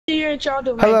y'all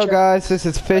doing? Hello guys, this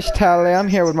is Fish Tally. I'm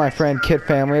here with my friend Kid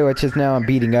Family, which is now I'm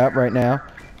beating up right now.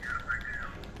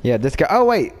 Yeah, this guy. Oh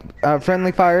wait,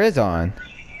 friendly fire is on.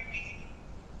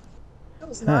 No,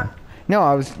 it's not. No,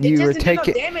 I was. You were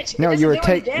taking. No damage. No, you were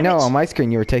taking. No, on my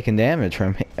screen you were taking damage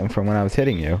from when I was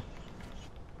hitting you.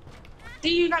 Do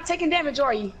you not taking damage?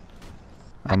 Are you?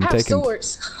 I'm I have taking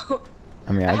swords.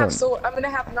 I mean, I have don't. sword. I'm gonna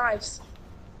have knives.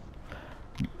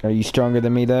 Are you stronger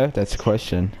than me though? That's the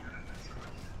question.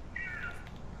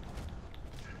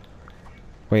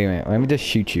 Wait a minute. Let me just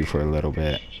shoot you for a little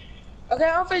bit. Okay,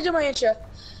 I'll finish my intro.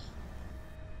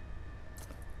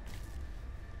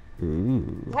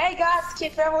 Ooh. Hey guys,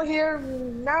 Kid Family here.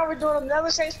 Now we're doing another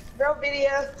Saints Row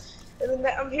video. And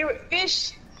then I'm here with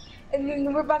Fish. And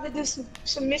then we're about to do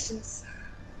some missions.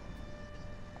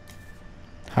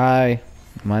 Hi,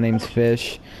 my name's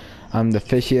Fish. I'm the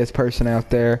fishiest person out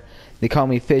there. They call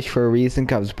me Fish for a reason,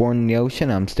 'cause I was born in the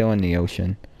ocean. I'm still in the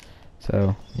ocean.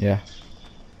 So, yeah.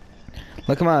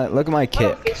 Look at my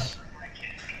kick.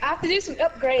 I have to do some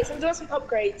upgrades. I'm doing some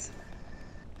upgrades.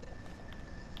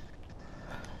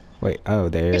 Wait, oh,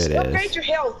 there Just it upgrade is. your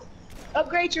health.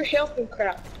 Upgrade your health and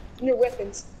crap. And your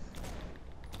weapons.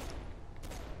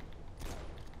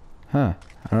 Huh.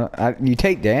 You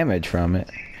take damage from it.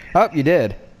 Oh, you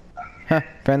did. Huh.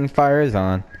 Friendly fire is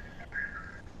on.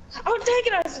 Oh, dang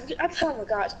it. Oh my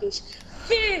gosh, Fish.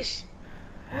 Fish!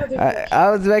 I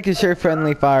was making sure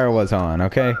friendly fire was on,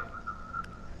 okay?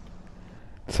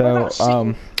 So,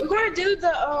 we're gonna do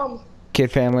the,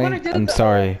 Kid Family, I'm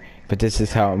sorry, but this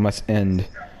is how it must end.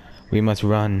 We must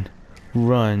run.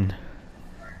 Run.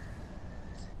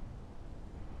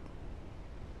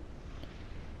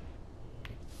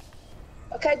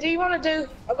 Okay, do you want to do,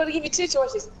 I'm gonna give you two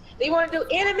choices. Do you want to do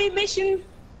enemy mission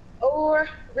or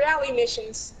rally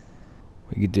missions?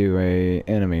 We could do a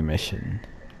enemy mission.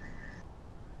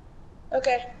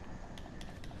 Okay.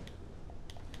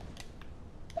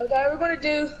 Okay, we're gonna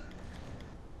do.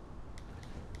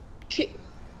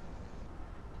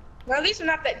 Now these are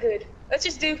not that good. Let's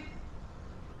just do.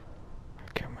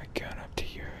 Get my gun up to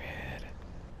your head.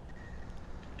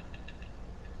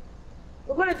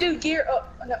 We're gonna do gear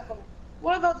up. No, hold on.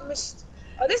 What are those missions?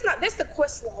 Oh, this the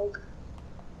quest log.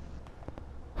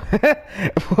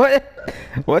 What?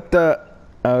 What the?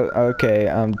 Oh, okay.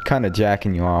 I'm kind of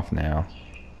jacking you off now.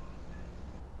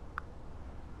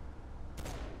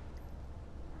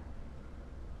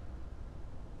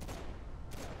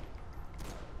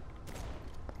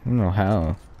 I don't know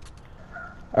how.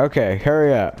 Okay,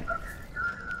 hurry up.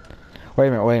 Wait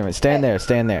a minute. Stand there.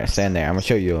 I'm gonna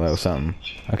show you a little something.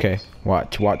 Okay,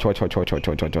 watch. Watch. Wait,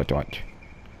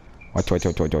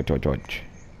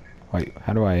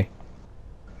 how do I?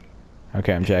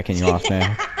 Okay, I'm jacking you off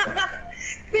now.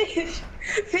 Fish,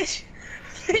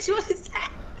 what is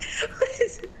that? What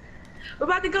is it? We're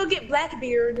about to go get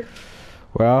Blackbeard.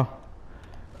 Well,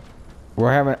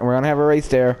 we're gonna have a race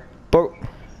there. Boat.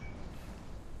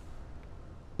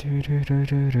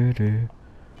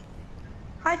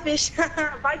 Hi, Fish.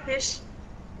 Bye, Fish.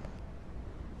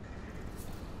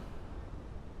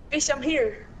 Fish, I'm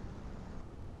here.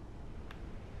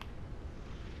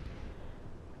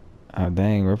 Oh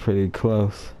dang, we're pretty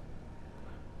close.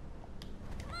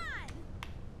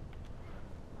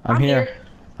 I'm here.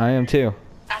 I am too.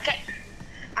 Okay.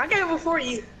 I got it before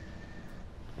you.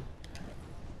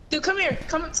 Dude, come here.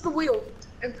 Come up to the wheel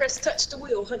and press touch the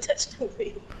wheel and touch the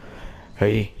wheel.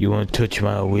 Hey, you want to touch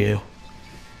my wheel?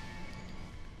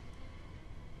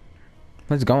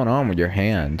 What's going on with your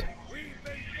hand?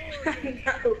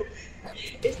 No,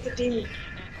 it's the demon.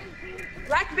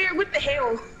 Blackbeard, what the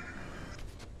hell?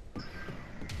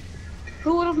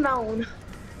 Who would have known?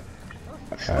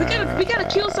 We gotta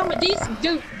kill some of these,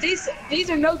 dude. These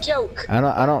are no joke. I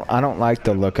don't like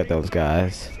the look at those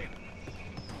guys.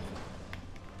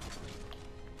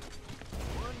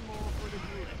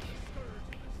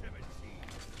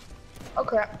 Oh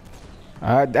crap!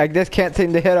 I just can't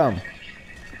seem to hit them.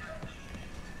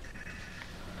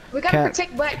 We gotta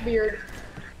protect Blackbeard.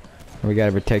 We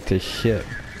gotta protect his ship.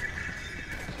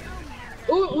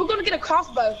 Ooh, we're gonna get a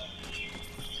crossbow.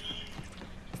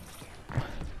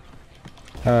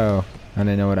 Oh, I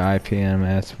didn't know what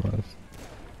IPMS was.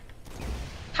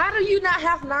 How do you not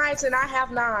have knives and I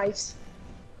have knives?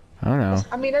 I don't know.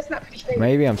 I mean, that's not pretty fair.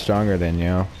 Maybe I'm stronger than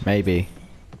you. Maybe.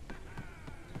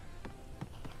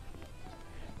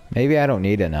 Maybe I don't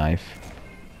need a knife.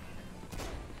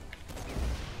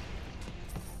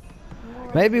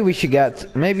 Maybe we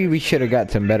should have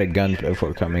got some better guns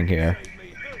before coming here.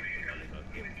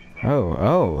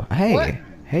 Oh, hey, what?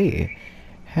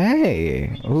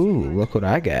 hey, ooh, look what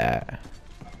I got.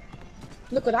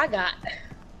 Look what I got.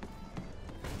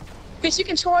 Fish, you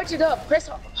can charge it up. Press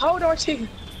hold R2.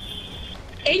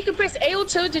 And you can press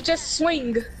L2 to just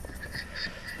swing.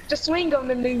 Just swing on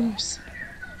the noobs.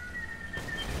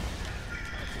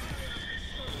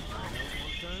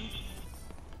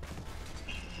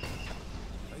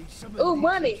 Ooh,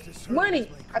 money. Money.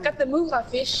 I got the moolah,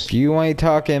 Fish. If you ain't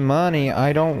talking money,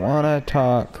 I don't wanna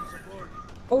talk.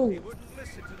 Oh.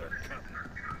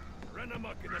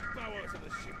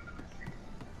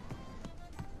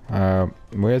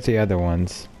 Where's the other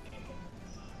ones?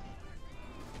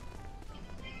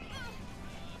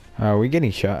 Are we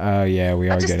getting shot? Oh yeah, we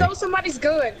are I just getting. stole somebody's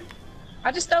gun.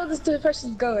 I just stole this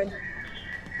person's gun.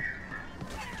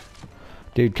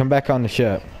 Dude, come back on the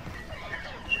ship.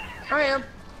 I am.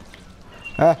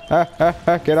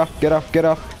 Get off, get off, get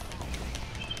off.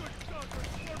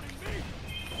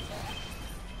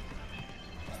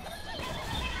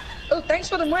 Oh, thanks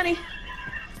for the money.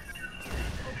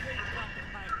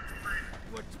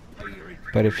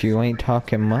 But if you ain't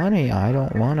talking money, I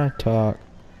don't wanna talk.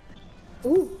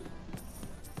 Ooh.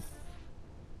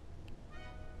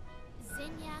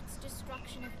 Zinyak's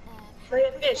destruction of Earth Play a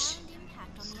had a fish. profound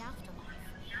impact on the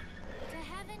afterlife. To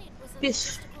heaven it was a Fish.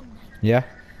 mystical night. Yeah?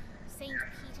 Saint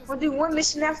Peter's We'll do one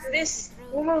mission after this.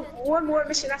 One more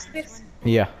mission after this.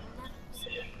 Yeah.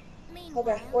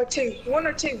 Okay, or two. One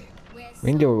or two. We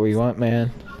can do what we want, man.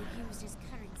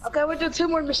 Okay, we'll do two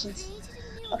more missions.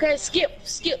 Okay, skip.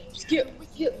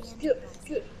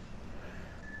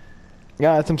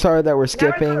 Guys, I'm sorry that we're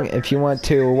skipping. If you want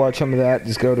to watch some of that,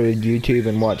 just go to YouTube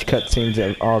and watch cutscenes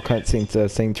of all cutscenes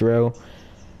of Saints Row.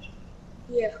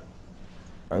 Yeah.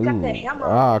 Ooh. that hammer.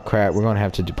 Ah, crap. We're gonna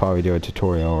have to probably do a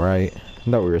tutorial, right?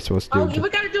 I thought we were supposed to Oh, do. we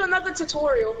gotta do another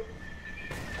tutorial.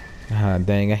 Ah,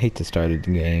 dang! I hate to start the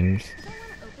games. If I want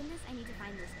to open this, I need to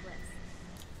find this bliss.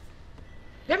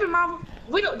 Never mind.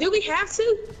 We don't. Do we have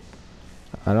to?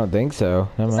 I don't think so.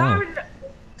 Never mind.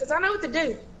 Cause I know what to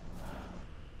do.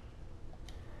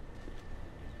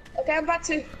 Okay, I'm about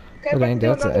to. Okay, Oh, I'm dang, about to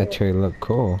that's do another one. actually look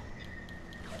cool.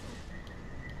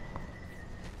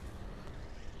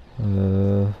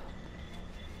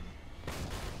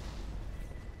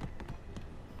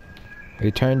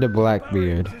 Return to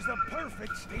Blackbeard.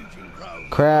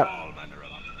 Crap.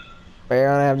 We're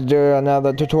gonna have to do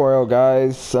another tutorial,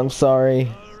 guys. I'm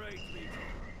sorry.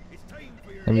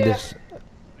 Let me Yeah. just.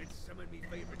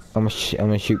 I'm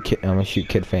gonna shoot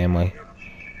Kid Family.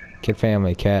 Kid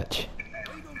Family, catch.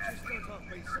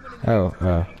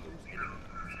 Oh,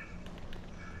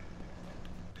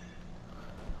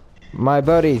 my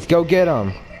buddies, go get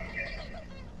them.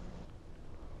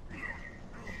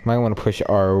 Might want to push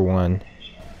R1.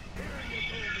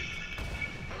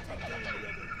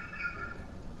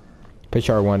 Push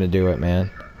R1 to do it,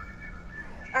 man.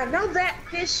 I know that,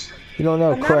 Fish. You don't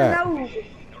know I'm crap. not a noob.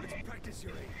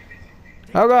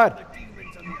 Oh god.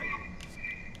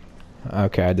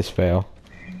 Okay, I just fell.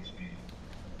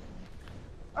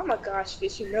 Oh my gosh,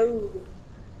 Fish, you know.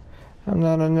 I'm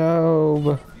not a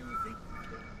noob.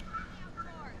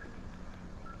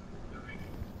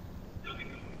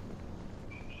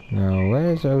 No,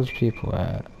 where's those people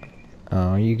at?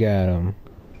 Oh, you got them.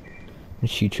 I'll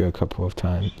shoot you a couple of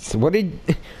times. So what did?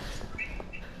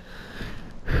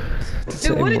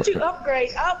 Dude, what did you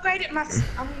upgrade? I upgraded my.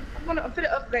 I'm gonna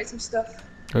upgrade some stuff.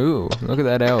 Ooh, look at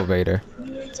that elevator.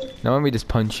 Now let me just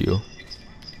punch you.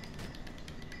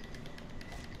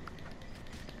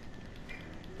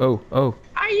 Oh, oh.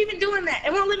 How are you even doing that?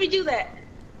 It won't let me do that.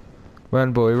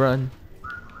 Run, boy, run.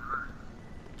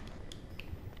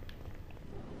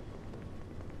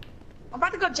 I'm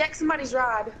about to go jack somebody's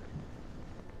rod.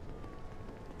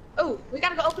 Oh, we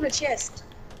gotta go open a chest.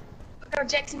 We gotta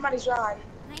jack somebody's rod.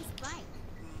 Nice bike.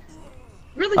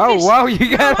 Really, Oh, Fish? wow,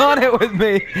 you got on it with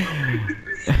me.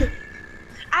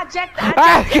 I jacked it.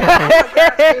 I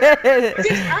jacked it. I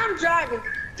Fish, I'm driving.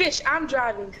 Fish, I'm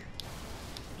driving.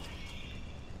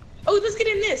 Oh, let's get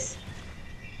in this.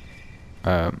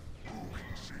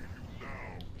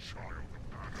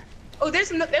 Oh,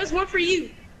 there's one for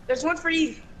you. There's one for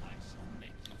you.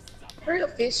 Hurry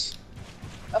up, Fish.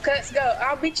 Okay, let's go.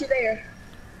 I'll beat you there.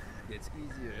 It's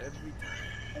easier every time.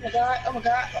 Oh my god, oh my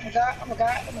god, oh my god, oh my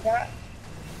god, oh my god.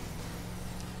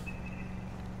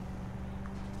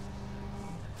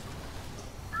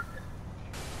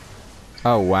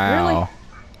 Oh, wow.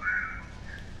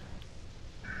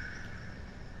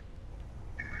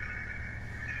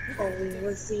 Oh,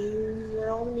 was you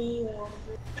only one?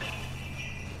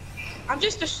 I'm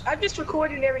just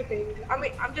recording everything. I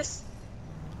mean, I'm just.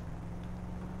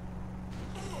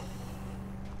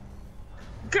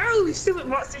 Go, you stupid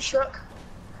monster truck.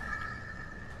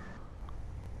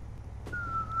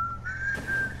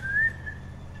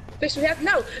 Fish, we have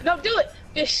no, do it,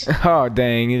 Fish. Oh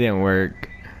dang, it didn't work.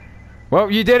 Well,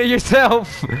 you did it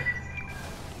yourself.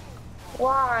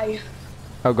 Why?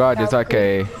 Oh god, it's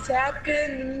okay. It's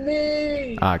happened to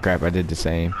me. Ah crap, I did the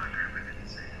same.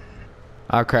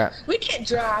 Oh crap. We can't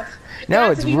drive. No,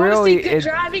 Guys, it's if you want to see really good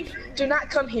driving, do not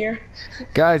come here.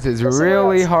 guys, it's Go somewhere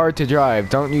really else. hard to drive.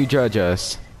 Don't you judge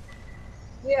us.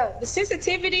 Yeah, the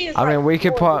sensitivity is. I mean, like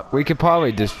we could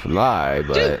probably just fly,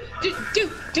 but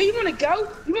Dude, do you want to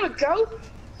go? You want to go?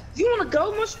 You want to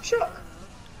go, monster truck?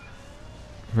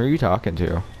 who are you talking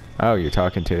to? Oh, you're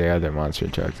talking to the other monster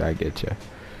trucks. I get you.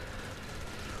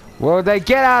 Well, they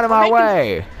get out of my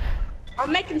way.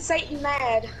 I'm making Satan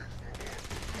mad.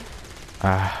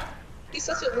 Ah, He's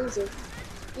such a loser.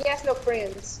 He has no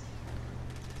friends.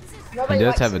 he Nobody does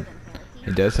likes have him. a.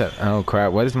 He does have. Oh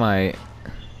crap! What is my?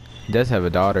 He does have a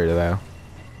daughter though.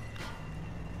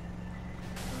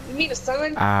 You mean a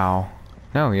son? Ow.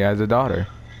 No, he has a daughter.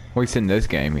 At least in this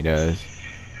game, he does.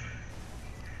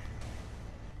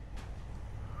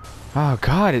 Oh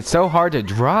god, it's so hard to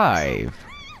drive.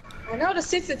 I know the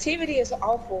sensitivity is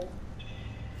awful.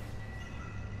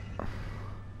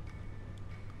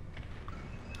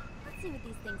 Let's see what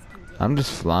these things can do. I'm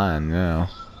just flying now.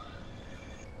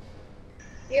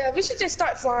 Yeah, we should just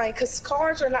start flying, because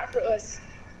cars are not for us.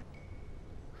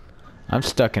 I'm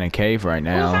stuck in a cave right Oh,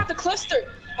 I now. found the cluster.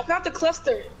 I found the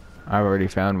cluster. I've already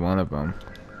found one of them.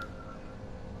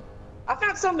 I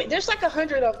found so many. There's like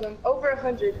 100 of them. Over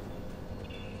 100.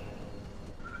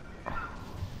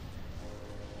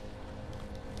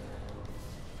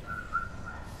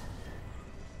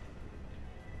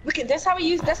 Look at that's how we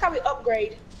use. That's how we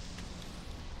upgrade.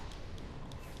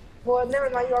 Well, never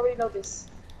mind. You already know this.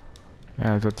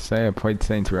 Yeah, I was about to say I played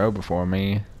Saints Row before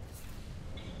me.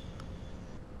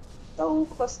 So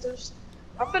clusters.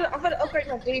 I'm gonna upgrade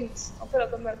my dudes. I'll put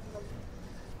up the map.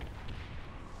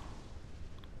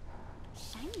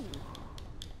 Shiny.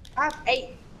 I have 8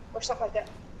 or something like that.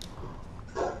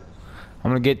 I'm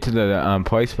gonna get to the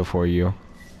place before you.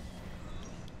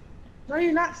 No,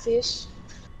 you're not, Fish.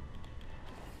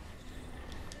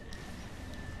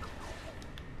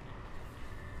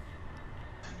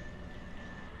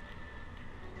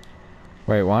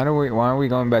 Wait, why are we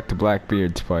going back to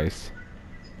Blackbeard's place?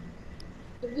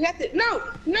 We have to.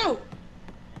 No.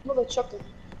 Mother chucker.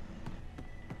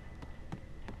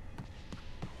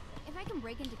 If I can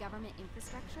break into government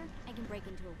infrastructure, I can break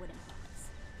into a wooden box.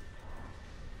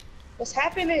 What's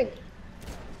happening?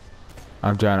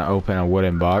 I'm trying to open a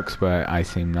wooden box, but I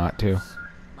seem not to.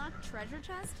 Locked treasure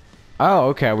chest? Oh,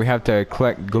 okay. We have to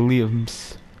collect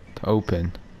gleams to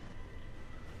open.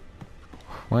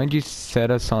 Why did you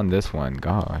set us on this one?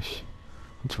 Gosh,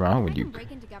 what's wrong with If I can you?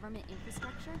 break into government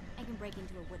infrastructure, I can break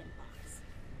into a wooden box.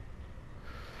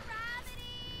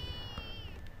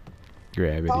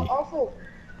 Gravity. Oh, awful.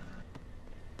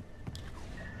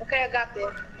 Okay, I got that.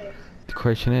 Okay. The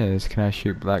question is, can I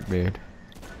shoot Blackbeard?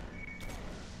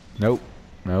 Nope.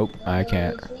 Nope, I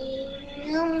can't.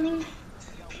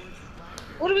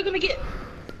 What are we gonna get?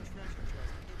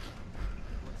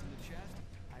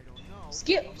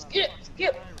 Skip.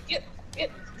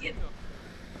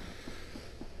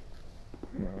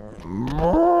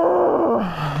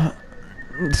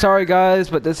 Sorry guys,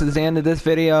 but this is the end of this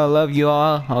video. I love you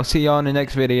all. I'll see you all in the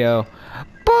next video.